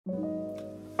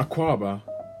Akwaba,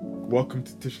 welcome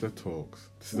to Titular Talks.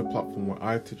 This is a platform where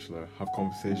I, Titular, have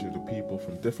conversations with people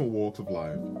from different walks of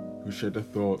life who share their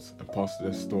thoughts and pass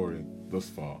their story thus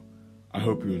far. I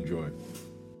hope you enjoy.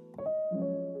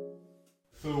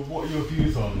 So, what are your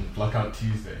views on Blackout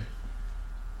Tuesday?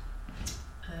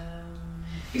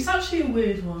 It's actually a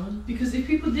weird one, because if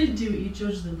people didn't do it, you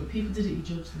judge them, but people did it, you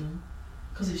judge them.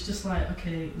 Because it's just like,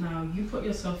 okay, now you put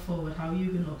yourself forward, how are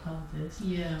you going to uphold this?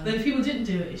 Yeah. Then if people didn't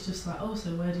do it, it's just like, oh, so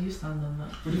where do you stand on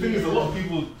that? But the thing is, a lot of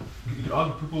people, you could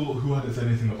argue people who hadn't said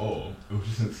anything at all, it was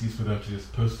just an excuse for them to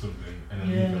just post something and then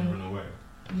leave and run away.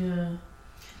 Yeah.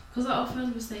 Because like our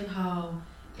friend was saying how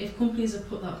if companies have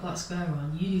put that black square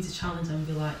on, you need to challenge them and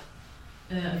be like,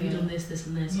 have you done this, this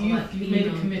and this? You, or like, you've made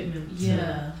a commitment.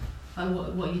 Yeah. Like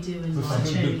what are you doing? So Like, I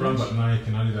think change. big brands like Nike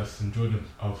and Adidas and Jordan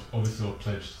have obviously all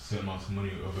pledged certain amounts of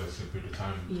money over a certain period of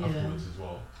time afterwards as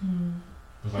well.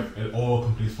 But like all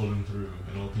companies following through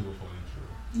and all people following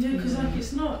through. Yeah, because like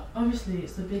it's not, obviously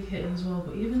it's the big hit as well,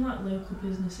 but even like local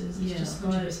businesses, it's just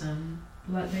 100%.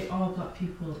 like they are black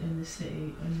people in this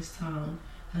city, in this town,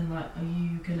 and like are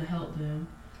you going to help them?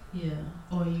 Yeah.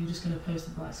 Or are you just going to post a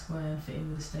black square and fit in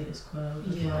with the status quo of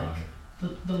Yeah. like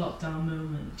the lockdown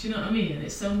moment? Do you know what I mean?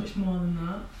 It's so much more than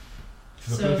that.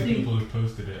 So So I plenty of think- people who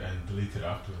posted it and deleted it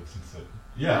afterwards and said,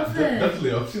 Have they?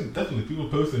 definitely, I've seen definitely people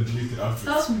posted and deleted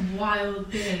afterwards. That's wild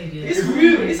behaviour. It's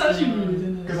rude. It's actually rude,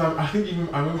 isn't it? Because I think even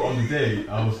I remember on the day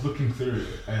I was looking through it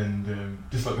and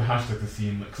just like the hashtag to see,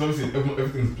 because obviously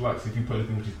everything's black, so if you put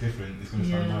anything which is different, it's going to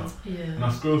stand out. And I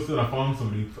Yeah. scrolled through and I found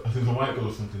somebody, I think it was a white girl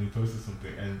or something, who posted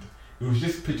something, and it was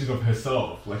just pictures of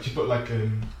herself. Like she put like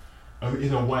in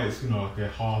a white screen, or like a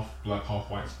half black, half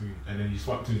white screen, and then you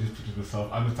swipe through just pictures of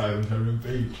herself advertising her own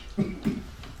page.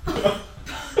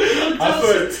 I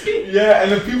saw it, yeah,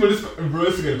 and then people just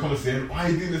roasting in the comments saying, "Why are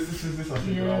you doing this? This is this." I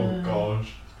think, oh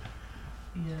gosh.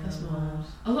 Yeah, That's wild.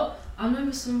 A lot. I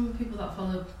remember some people that I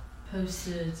follow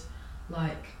posted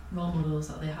like role models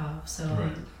that they have, so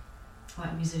Right.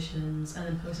 like musicians, and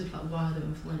then posted like why they're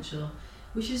influential,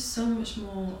 which is so much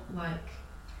more like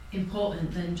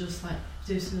important than just like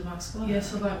do something about square. Yeah,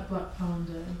 so like Black Pound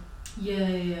Day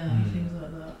yeah. and things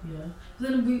like that. Yeah. But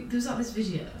then there was like this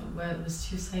video where it was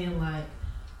she was saying like,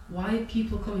 why are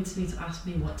people coming to me to ask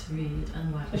me what to read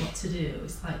and like what to do?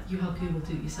 It's like you have Google,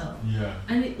 do it yourself. Yeah.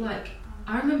 And it like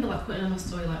I remember like putting on my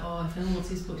story like, oh, if anyone wants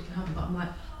these books, you can have them. But I'm like,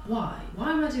 why?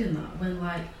 Why am I doing that when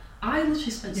like I literally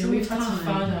spent so much we've had time to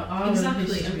find out our own exactly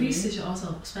and history. research it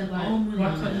ourselves, spend Like, all money why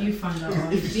on can't it. you find out?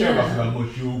 our If you care about it that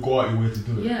much, you'll go out your way to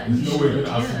do it. Yeah, and There's you no way you're should, going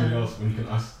to ask yeah. somebody else when you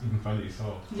can find it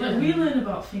yourself. Like we learn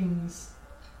about things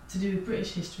to do with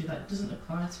British history that doesn't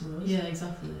apply to us. Yeah,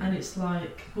 exactly. And it's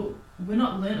like, but we're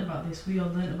not learnt about this. We all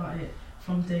learnt about it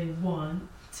from day one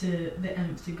to the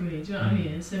nth degree. Do you know what I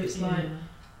mean? So it's like,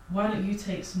 why don't you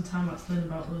take some time out to learn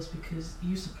about us because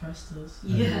you suppressed us?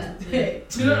 Yeah.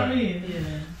 Do you know what I mean?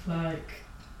 Yeah. Like,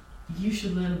 you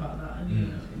should learn about that, and you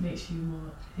know, it makes you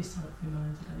more historically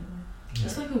minded anyway. Yeah.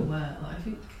 It's like aware. Like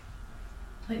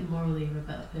I think morally you're a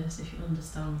better person if you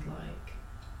understand like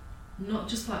not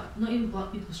just like not even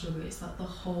black people struggle. It's like the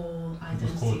whole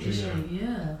identity culture, issue.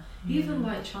 Yeah. Even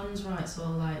like trans rights or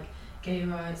like gay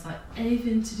rights, like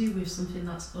anything to do with something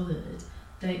that's othered,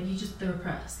 they're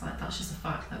oppressed. Like that's just a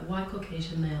fact. Like white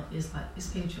Caucasian male is like it's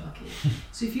patriarchy.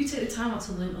 So if you take the time out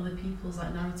to learn other people's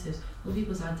like narratives, other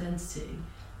people's identity,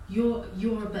 you're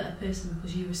a better person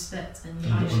because you respect and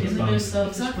you And you actually in the most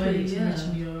understand. selfish Exactly, way to yeah.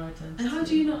 mention your identity. And how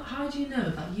do you know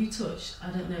that you touched, I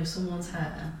don't know, someone's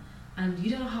hair, and you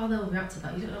don't know how they'll react to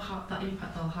that. You don't know how that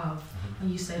impact they'll have. And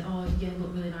you say, oh yeah, you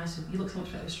look really nice. You look so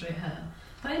much better with straight hair.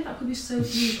 That impact could be so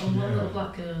huge on one Yeah. little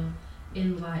black girl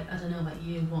in like I don't know, like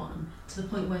year one, to the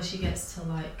point where she gets to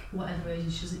like whatever age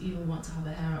and she doesn't even want to have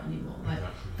her hair out anymore. Like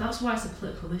Exactly. that's why it's a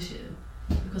political issue,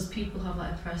 because people have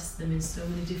like oppressed them in so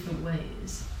many different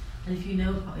ways. And if you know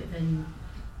about it, then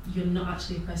you're not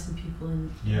actually oppressing people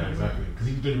in Yeah, that way. exactly. Because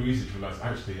if you've done research, you realise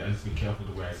actually I need to be careful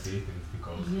the way I say things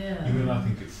because Yeah. even though I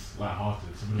think it's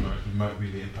light-hearted, somebody might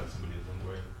really impact somebody in the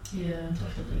wrong way. Yeah,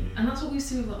 definitely. Yeah. And that's what we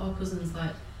see with like, our cousins.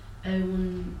 Like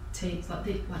everyone takes like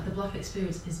the black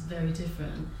experience is very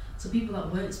different. So people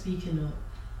that weren't speaking up.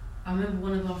 I remember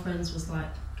one of our friends was like,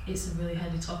 "It's a really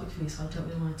heavy topic for me, so I don't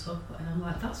really want to talk about it." And I'm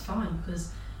like, "That's fine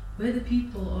because we're the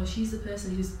people, or she's the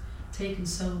person who's taken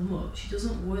so much. She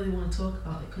doesn't really want to talk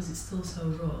about it because it's still so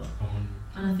raw."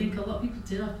 And I think a lot of people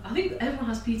did. I think everyone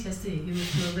has PTSD who was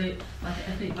from a like an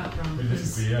ethnic background because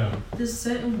Basically, yeah. there's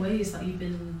certain ways that you've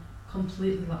been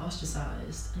completely like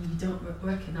ostracized and you don't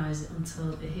recognise it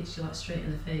until it hits you like straight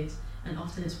in the face and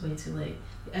often it's way too late.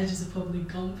 The edges are probably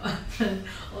gone by then,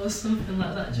 or something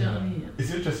like that. Do you know what I mean?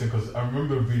 It's interesting because I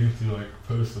remember reading through like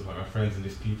posts of like my friends and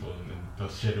these people, and they'll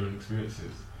share their own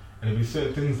experiences, and there'll be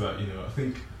certain things that I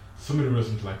think somebody wrote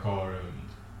something like,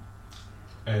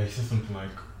 he said something like,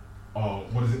 "Oh,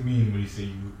 what does it mean when you say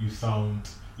you sound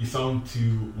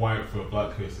too white for a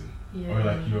black person, or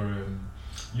like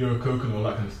you're a coconut, all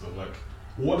that kind of stuff." Like,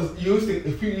 what does you always think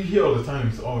if you hear all the time,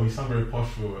 it's, "Oh, you sound very posh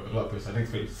for a black person. I didn't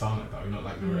expect you to sound like that. You're not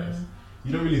like the rest."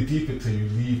 You don't really deep it till you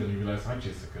leave and you realize,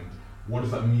 actually, a second, what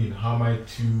does that mean? How do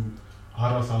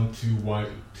I sound too white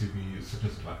to be such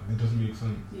as black? It doesn't make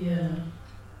sense. Yeah,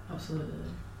 absolutely.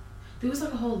 There was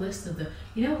like a whole list of what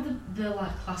the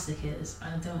like classic is,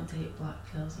 I don't date black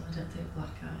girls or I don't date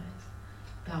black guys.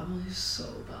 That one is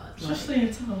so bad. Especially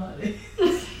in town like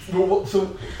this.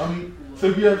 So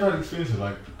have you ever had experiences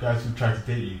like guys who try to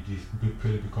date you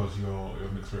purely because you're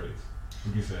mixed race?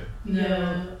 Would you say?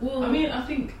 Yeah. Well, I mean, I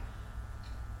think.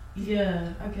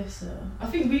 Yeah, I guess so. I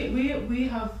think we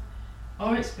have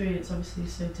our experience obviously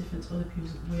is so different to other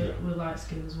people's. We're light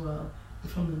skinned as well. We're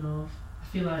from the north. I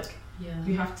feel like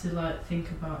we have to like think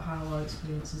about how our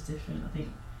experience is different. I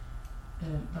think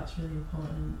that's really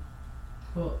important.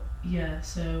 But I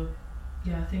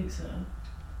think so.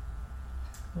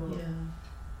 But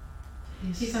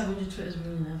Keith 500 Twitter's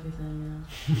ruining everything.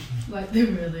 Yeah, like they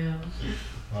really are.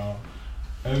 Wow.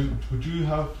 Would you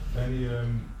have any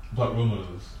black role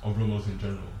models or role models in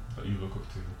general that you look up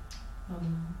to?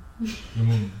 Your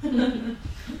mum.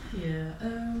 Yeah.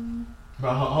 But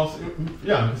I'm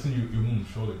guessing your mum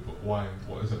surely. But why?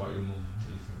 What is it about your mum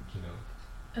that you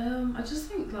think I just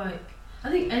think I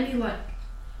think any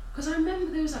because I remember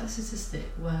there was like a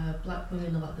statistic where black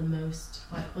women are like the most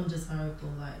like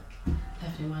undesirable like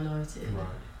ethnic minority. Right.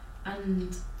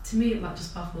 And to me it like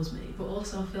just baffles me. But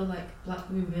also I feel like black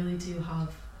women really do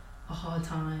have a hard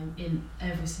time in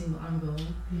every single angle.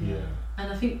 Yeah.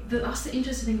 And I think that's the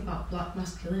interesting thing about black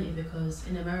masculinity, because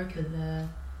in America they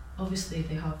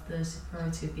have the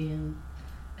superiority of being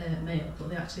male, but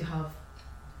they actually have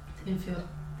the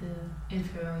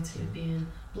inferiority of being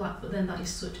black. But then that is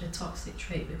such a toxic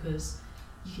trait, because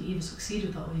you can either succeed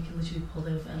with that or you can literally pull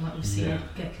over and like we've seen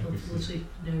get killed for literally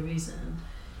no reason.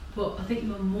 But I think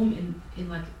my mum in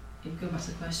going back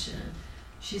to the question,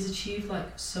 she's achieved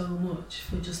like so much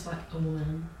for just like a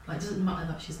woman. Like it doesn't matter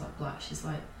that she's like black, she's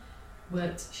like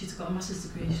worked, she's got a master's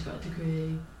degree, she's got a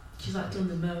degree, she's like done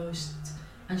the most,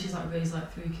 and she's like raised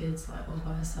like 3 kids like all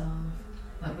by herself,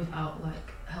 like without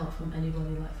like help from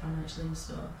anybody like financially and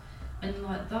stuff. And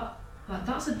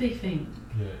that's a big thing.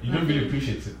 Yeah, you don't really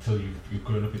appreciate it till you've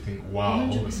grown up and think, wow.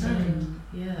 100%.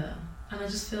 Yeah. And I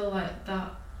just feel like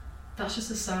that's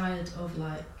just a side of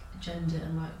like gender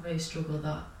and like race struggle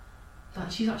that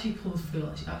she's actually pulled through,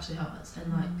 like she actually has.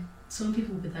 And like some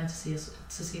people will be there to see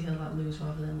her like lose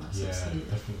rather than like succeed.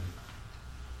 Yeah, definitely.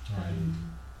 I'm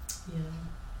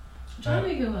trying to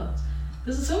think who else.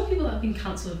 There's some people that have been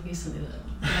cancelled recently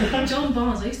though. Like John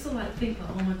Barnes, I used to like think like,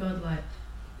 oh my god, like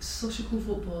such a cool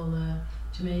footballer,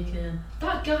 Jamaican.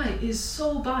 That guy is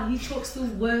so bad. He talks the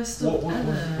worst stuff ever.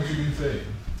 What did he say?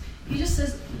 He just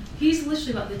says he's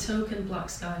literally like the token black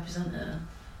sky presenter,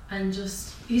 and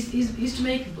just he's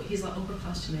Jamaican, but he's like upper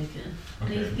class Jamaican, and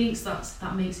he thinks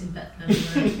that makes him better than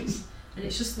everyone else. And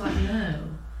it's just like no.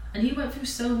 And he went through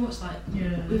so much like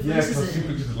with because I see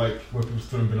pictures of like where people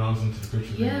throwing bananas into the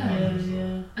picture.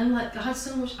 Yeah. And like I had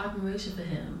so much admiration for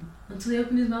him until he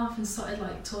opened his mouth and started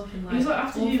like talking like. He was like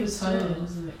after he was retired,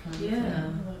 wasn't it? Kind of yeah.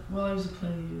 Thing. Like, while he was a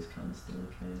player, he was kind of still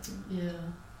okay. I think.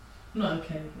 Yeah. Not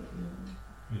okay, but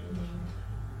yeah, definitely.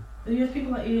 And you have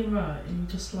people like Ian Wright, and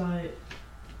you're just like,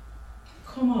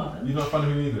 come on. You're not a fan of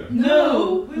him either?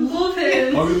 No, we love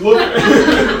him. Oh, we love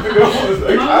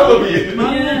him. I love Ian. My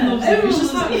mum loves him.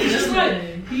 Everyone He's just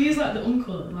like, he is like the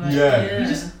uncle. Like, yeah.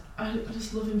 I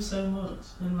just love him so much,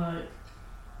 and like,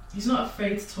 he's not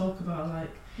afraid to talk about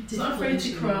like. He's not afraid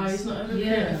to cry. He's not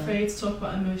afraid to talk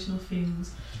about emotional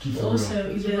things. But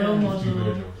also, he's a role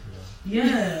model.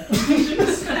 Yeah.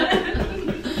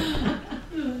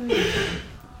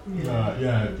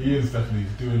 Ian's definitely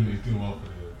doing well for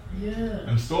you. Yeah.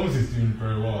 And Storms is doing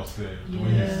very well still. The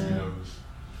way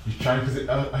he's trying, because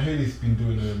I heard he's been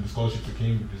doing the scholarship to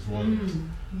Cambridge as well.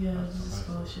 Yeah, the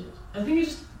scholarship. I think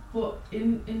but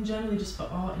in general, just for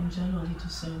art in general, he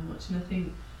does so much, and I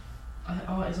think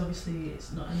art is obviously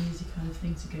it's not an easy kind of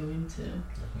thing to go into.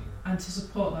 Definitely. And to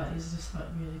support that is just like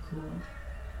really cool.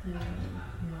 Yeah.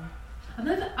 Yeah.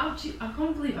 I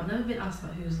can't believe I've never been asked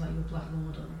like who's like your black role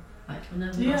model. Like I've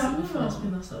never been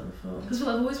asked that before. Because I've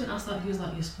always been asked like who's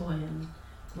like your sporting,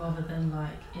 rather than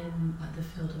like in like the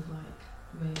field of like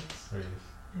race.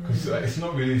 Because like, it's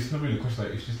not really a question.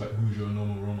 Like it's just like who's your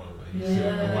normal role model? Like you see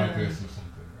like a white person or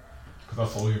something. Because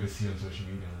that's all you ever see on social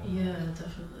media. And whatnot. Yeah,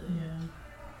 definitely.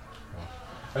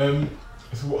 Yeah.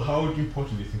 So how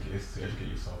important do you think it is to educate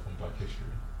yourself on Black history?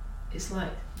 It's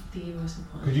like the most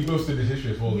important. Because you both studied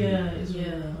history as well. Yeah, it's Yeah.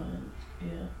 really important.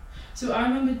 Yeah. So I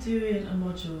remember doing a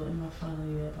module in my final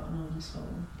year about Northern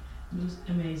Scotland. It was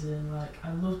amazing. Like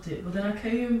I loved it. But then I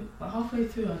came like, halfway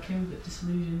through. I came a bit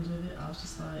disillusioned with it. I was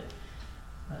just like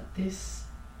this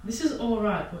is all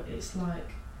right, but it's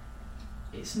like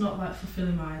it's not like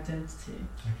fulfilling my identity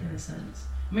in a sense.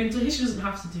 I mean, so history doesn't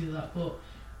have to do that, but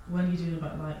when you're doing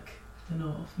about like the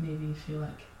North, maybe you feel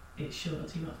like it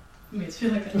should. You know, made to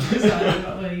feel like I'm deciding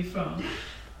about where you're from.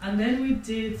 And then we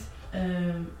did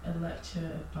a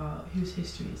lecture about whose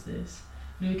history is this.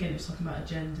 You know, again, it was talking about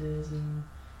agendas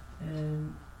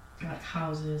and like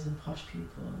houses and posh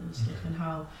people and stuff, and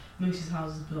how most of these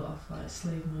houses are built off like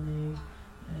slave money.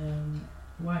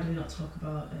 Why do we not talk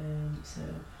about so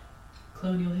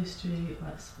colonial history,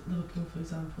 like Liverpool, for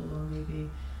example, or maybe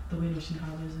the Windrush and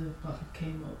Harrows of Black people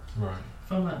came up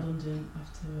from like London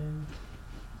after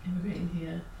immigrating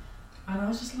here. And I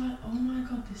was just like, oh my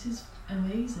god, this is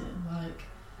amazing. Like,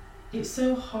 it's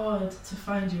so hard to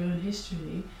find your own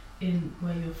history in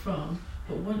where you're from,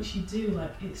 but once you do,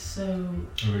 like, it's so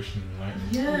original, like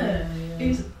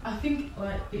it's, I think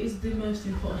like it is the most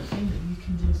important thing that you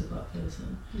can do as a Black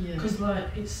person, because like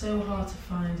it's so hard to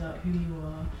find out who you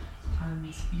are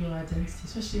and your identity,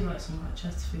 especially like somewhere like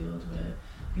Chesterfield where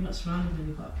you're not surrounded with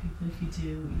any Black people. If you do,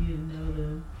 you know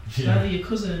them. Either your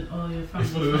cousin or your family.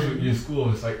 It's one of those with your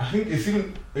school. It's like I think it's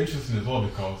even interesting as well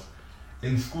because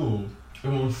in school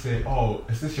everyone will say, "Oh,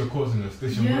 is this your cousin? Is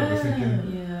this your brother?"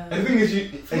 And the thing is,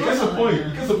 it gets a point.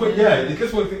 It gets a point. It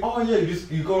gets one thing. Oh yeah,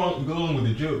 you go along with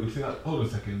the joke. You say, like, "Hold on a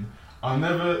second. I've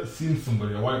never seen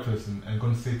somebody, a white person, and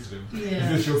gone to say to them, "Is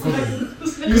this your cousin?"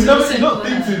 You never not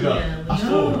think to that at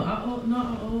all.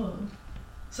 Not at all.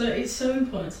 So it's so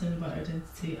important to learn about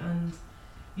identity, and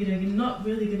you know you're not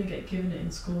really going to get given it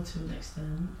in school to an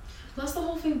extent. That's the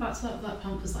whole thing back to that Black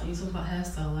Panthers, like you talk about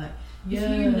hairstyle, like if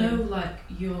you know like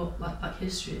your like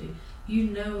history, you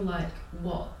know like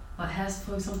what like hairs,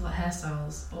 for example, like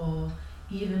hairstyles, or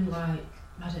even like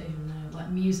I don't even know, like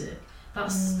music.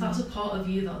 That's a part of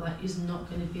you that like is not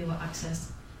going to be like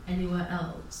accessed anywhere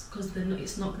else, because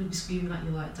it's not going to be screaming at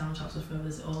you like down Chatsworth Road,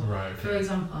 is it? Or for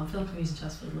example, I feel like I'm using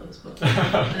Chatsworth loads, but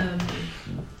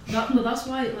that's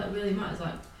why it like really matters,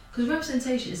 like because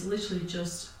representation is literally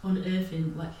just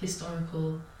unearthing like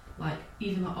historical, like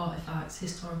even like artifacts,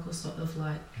 historical sort of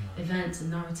like events and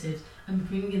narratives, and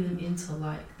bringing them into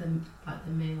like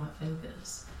the main like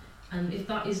focus. And if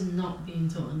that is not being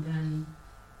done, then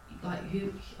like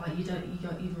you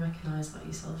don't even recognise like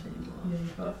yourself anymore. Yeah,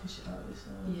 you've got to fish it out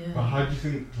yourself. Yeah. But how do you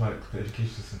think like the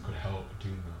education system could help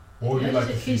doing that? What would you like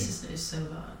to see? The education system is so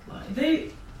bad. Like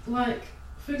they like,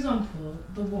 for example,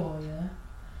 the war. Yeah,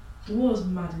 the war is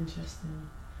mad interesting,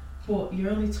 but you're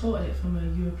only taught it from a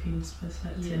European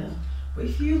perspective. Yeah. But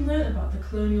if you learn about the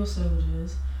colonial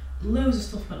soldiers, loads of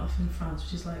stuff went off in France,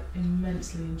 which is like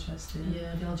immensely interesting.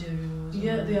 Yeah, the Algerian War.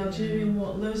 Yeah, the Algerian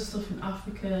War. Loads of stuff in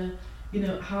Africa. You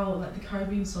know how like the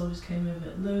Caribbean soldiers came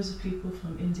over. Loads of people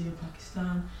from India and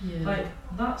Pakistan. Yeah. Like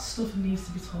that stuff needs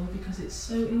to be told because it's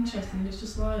so interesting. And it's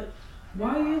just like,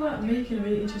 why are you like making a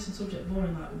really interesting subject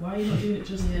boring? Like, why are you not doing it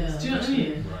justice? Do you know what I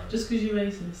mean? Right. Just because you're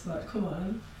racist, like, come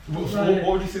on. What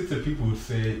would you say to people who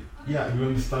say, yeah, we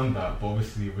understand that, but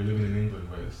obviously we're living in England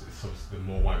where it's obviously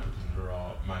more white people than there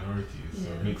are minorities,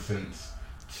 so it makes sense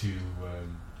to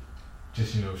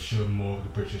just show more of the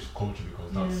British culture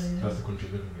because that's the country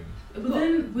living in. But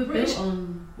then we're built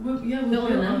on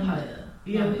an empire.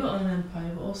 Yeah, we're built on an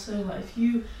empire, but also like if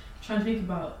you try and think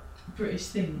about British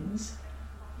things,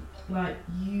 like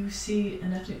you see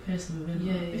an ethnic person within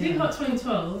that. If you think about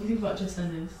 2012, you think about Jess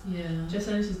Ennis. Yeah. Jess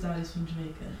Ennis' dad is from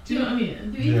Jamaica. Do you know what I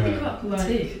mean? You even think about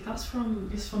Batik,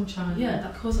 it's from China. Yeah,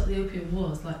 that caused like the Opium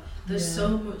Wars. Like there's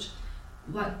so much.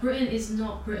 Like Britain is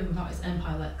not Britain without its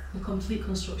empire. Like the complete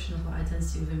construction of like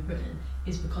identity within Britain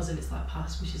is because of its like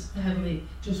past, which is heavily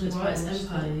influenced by its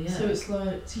empire. Yeah. So it's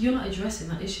like, so you're not addressing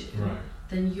that issue. Right.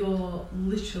 Then you're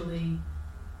literally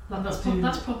like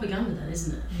that's propaganda, then,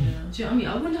 isn't it? Yeah. Do you know what I mean?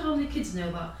 I wonder how many kids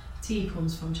know that tea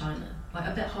comes from China. Like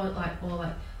I bet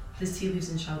there's tea leaves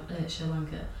in Sri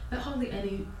Lanka. I bet hardly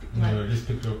any. Like, no, just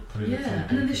pick it up, put it in. Yeah,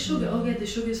 and then the sugar. Oh yeah, the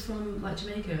sugar's from like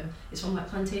Jamaica. It's from like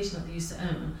plantation that they used to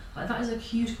own. Like that is a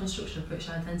huge construction of British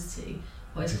identity,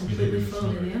 but it's completely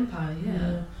thrown in the empire.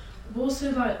 Yeah. But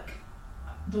also like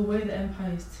the way the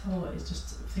empire is taught is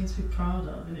just things to be proud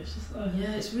of, and it's just like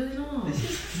it's really not.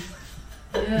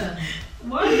 Yeah.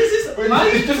 Why is this? But Why are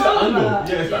it's you just the talking angle. about?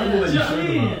 Yeah, it's the angle that Do you you know what I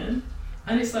show them at. mean?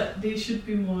 And it's like they should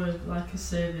be more of like a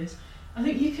service. I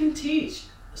think you can teach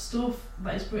stuff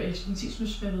that is British. You can teach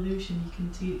Russian Revolution. You can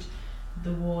teach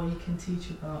the war. You can teach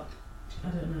about I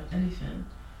don't know anything.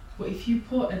 But if you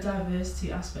put a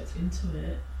diversity aspect into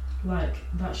it, like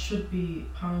that should be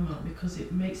paramount because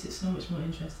it makes it so much more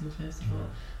interesting. First of all,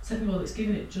 second of all, it's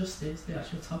giving it justice, the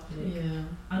actual topic. Yeah.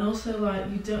 And also, like,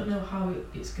 you don't know how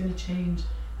it's going to change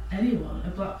anyone, a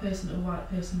black person, a white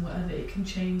person, whatever. It can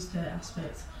change their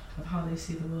aspect of how they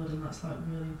see the world, and that's like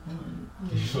really important.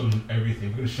 You should show them everything.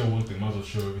 If you're gonna show one thing, might as well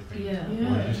show everything. Yeah.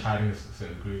 Or you're just hiding a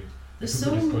certain degree. There's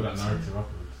People so just go much. that narrative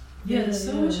afterwards. Yeah, there's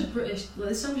so much of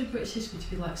there's so much of British history to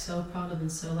be like so proud of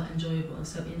and so like enjoyable and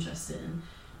so interesting.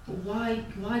 But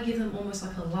why give them almost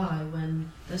like a lie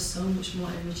when there's so much more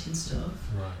enriching stuff?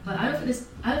 Right. Like I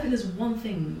don't think there's one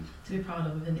thing to be proud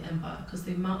of within the empire because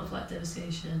the amount of like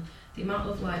devastation, the amount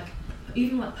of like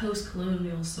even like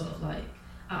post-colonial sort of like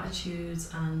attitudes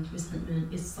and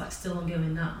resentment is like still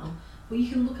ongoing now. But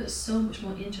you can look at so much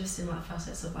more interesting like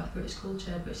facets of like British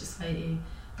culture, British society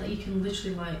that you can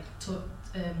literally like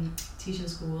teach in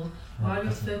school. Why do we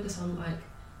have to focus on like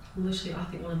literally I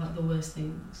think one of like the worst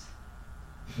things?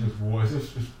 It's war. It's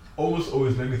almost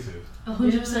always negative.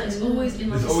 100%. It's always in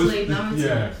like It's a always slave this-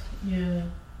 narrative. Yeah.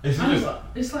 It's And just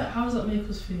it's like, how does that make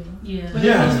us feel? Yeah. When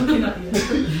Yeah. everyone's looking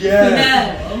at you.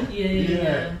 yeah.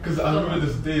 Yeah. Because I remember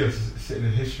this day I was sitting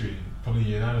in history, probably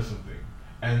year 9 or something,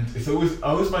 and I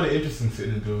always find it interesting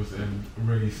sitting in those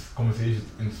race conversations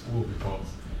in school because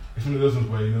it's one of those ones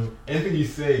where anything you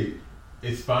say,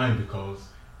 it's fine because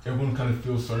everyone kind of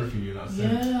feels sorry for you in that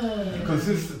sense. Yeah. Because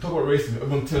since talk about racism,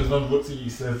 everyone turns around, looks at you,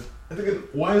 says, "I think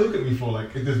why look at me for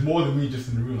like if there's more than me just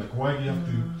in the room? Like why do you have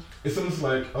to?" It's almost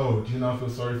like, "Oh, do you now feel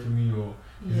sorry for me?" Or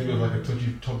is it like a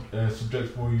touchy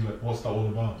subject for you? Like what's that all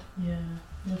about? Yeah,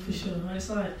 no, for sure. And it's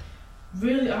like,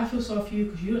 really, I feel sorry for you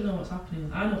because you don't know what's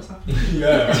happening. I know what's happening.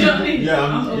 Yeah. Do you know what I mean? Yeah,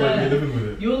 I'm you're aware. living with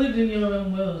it. You're living in your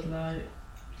own world, like.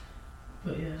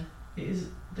 But yeah, it is.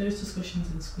 Those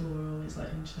discussions in school are always like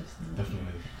interesting.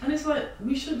 Definitely. And it's like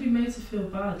we should be made to feel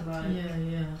bad. Like,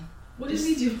 Yeah. what did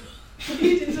we do?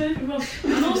 We didn't do anything wrong.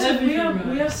 And also, Everything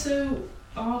we right. have so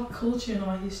our culture and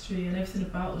our history and everything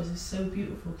about us is so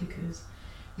beautiful because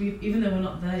even though we're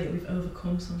not there yet, we've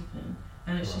overcome something,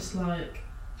 and it's just like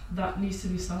that needs to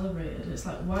be celebrated. It's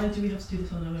like, why do we have to do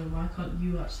this on our own? Why can't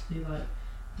you actually like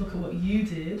look at what you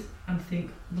did and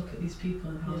think, look at these people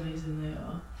and how amazing they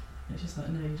are? And it's just like,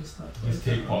 no, you just like Just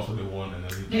take parts what they want and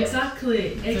then leave the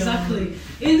Exactly.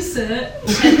 Insert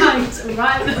tonight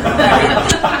right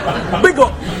there.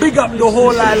 Big up the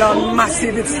whole island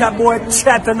massive. It's your boy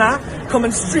Chetana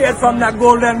coming straight from the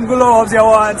Golden Globes, you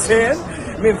want to say?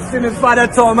 Me father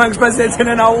Tom Hanks presenting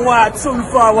in a white soon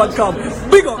forward come.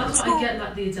 Big up. That's why I get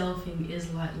that the Adele thing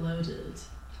is like loaded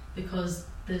because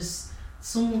there's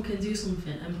someone can do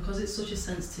something, and because it's such a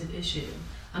sensitive issue,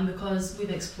 and because we've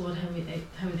explored Henry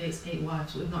VIII's 8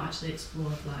 wives, but we've not actually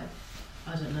explored like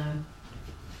I don't know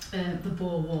the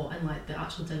Boer War and like the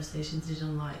actual devastation did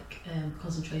on like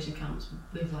concentration camps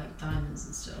with like diamonds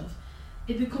and stuff.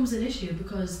 It becomes an issue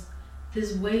because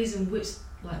there's ways in which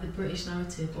like the British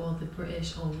narrative or the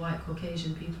British or white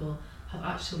Caucasian people have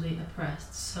actually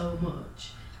oppressed so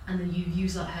much, and then you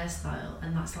use that hairstyle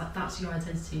and that's your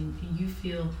identity and you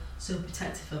feel so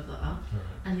protective of that,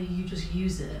 and then you just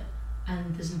use it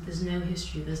and there's no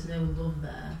history, there's no love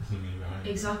there.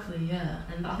 Exactly, yeah.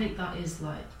 And I think that is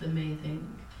like the main thing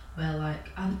where like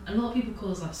and a lot of people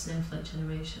call us like snowflake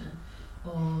generation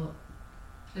or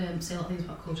say a lot of things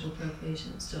about cultural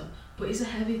appropriation and stuff, but it's a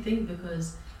heavy thing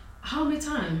because how many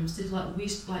times did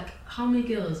how many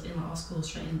girls in like our school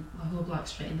straighten who were black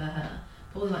straightened their hair?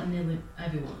 Probably like nearly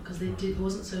everyone because it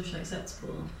wasn't socially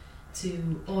acceptable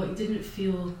or it didn't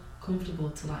feel comfortable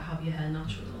to like have your hair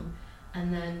natural,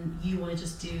 and then you want to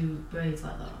just do braids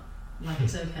like that, like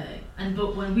it's okay.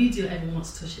 But when we do it, everyone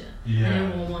wants to touch it, and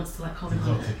everyone wants to like comment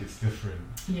on it. It's different.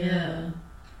 Yeah.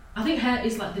 I think hair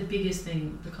is like the biggest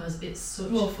thing because it's such.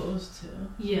 Well, for us too.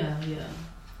 Yeah.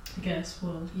 I guess.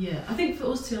 Well. Yeah, I think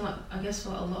for us too, like I guess for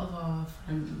like, a lot of our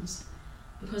friends,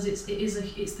 because it's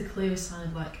the clearest sign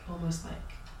of like almost like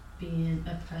being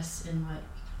oppressed in like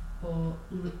or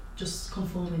just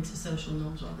conforming to social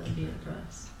norms rather than being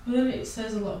oppressed. But then it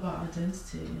says a lot about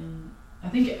identity, and I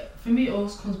think for me it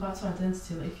always comes back to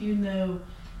identity. Like if you know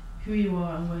who you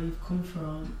are and where you've come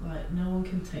from, like no one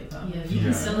can take that away. Yeah, you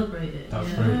can celebrate it. That's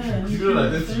yeah. very true. Because you know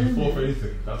that identity before for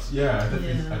anything. That's I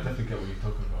definitely get what you're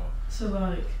talking about. So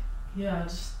like, yeah,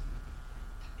 it's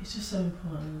just so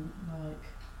important. Like,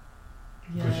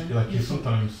 yeah, you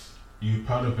sometimes you're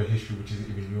proud of a history which isn't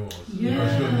even yours. Yeah.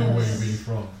 Because you don't know where you're really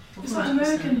from. It's like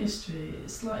American history.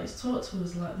 It's like it's taught to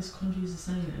us like this country is the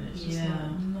same, and it's just like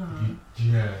nah.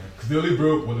 Yeah, because they only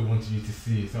broke what they wanted you to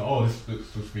see. So, oh, this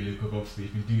looks really good. Obviously,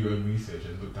 if you do your own research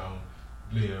and look down,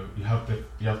 you know,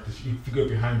 if you go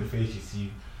behind the face, you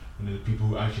see, you know, the people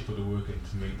who actually put the work in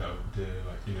to make that the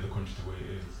country the way it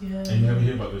is. Yeah. And you never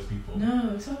hear about those people.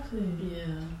 No, exactly.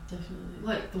 Yeah, definitely.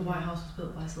 Like the White House was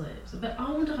built by slaves. But I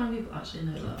wonder how many people actually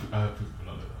know that. People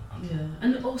not know that. Absolutely. Yeah,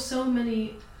 and also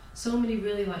so many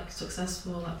really like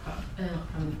successful like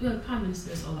prime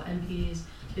ministers or like MPs,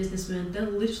 businessmen. They're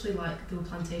literally like they were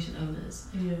plantation owners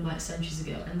like centuries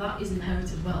ago, and that is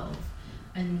inherited wealth.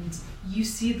 And you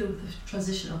see the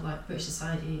transition of like British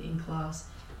society in class,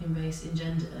 in race, in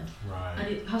gender, right. and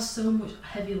it has so much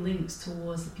heavy links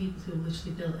towards the people who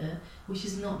literally built it, which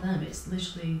is not them. It's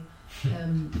literally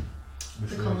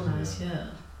the colonised. Yeah.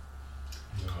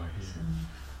 No,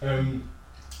 I hear.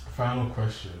 Final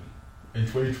question. In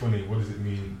 2020, what does it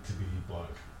mean to be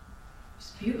black?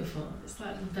 It's beautiful. It's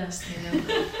like the best thing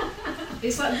ever.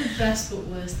 It's like the best but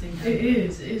worst thing ever. It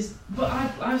is. But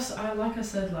I like I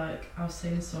said, like I was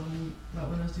saying something like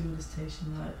when I was doing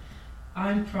dissertation, like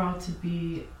I'm proud to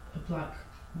be a black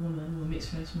woman, or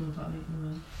mixed race woman, black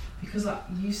woman, because like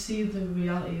you see the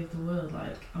reality of the world.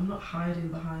 Like I'm not hiding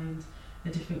behind a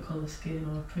different colour skin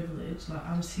or a privilege. Like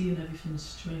I'm seeing everything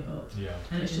straight up. Yeah.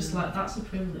 And it's just like that's a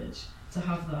privilege to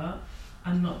have that.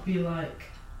 And not be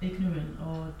like ignorant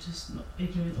or just not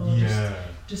ignorant or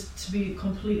just to be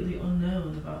completely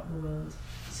unknown about the world.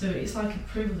 So it's like a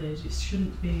privilege. It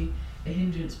shouldn't be a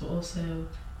hindrance, but also,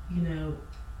 you know,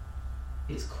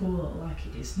 it's cool. Like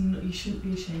it's not, you shouldn't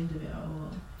be ashamed of it at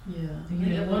all. Yeah. You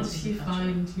know, once you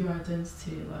find your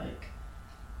identity, like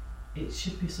it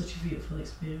should be such a beautiful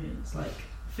experience. Like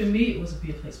for me, it was a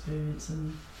beautiful experience,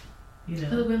 and you know,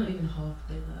 but we're not even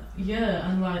halfway there. Yeah,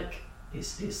 and like.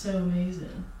 It's so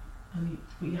amazing,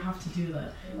 but you have to do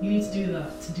that. You need to do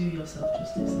that to do yourself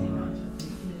justice in life, I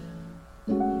think.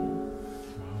 Yeah.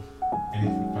 Wow. Any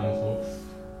final thoughts?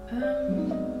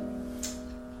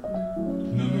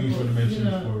 No movies you want to mention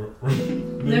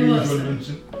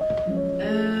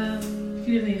If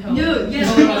you need help. No,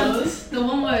 yes, the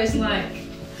one where it's like,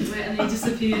 wait, and they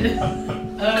disappear.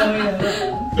 Oh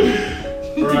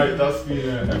yeah. Right, that's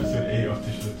been episode 8 of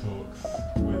Titular Talks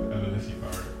with Ella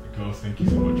Barrett. Girls, thank you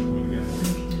so much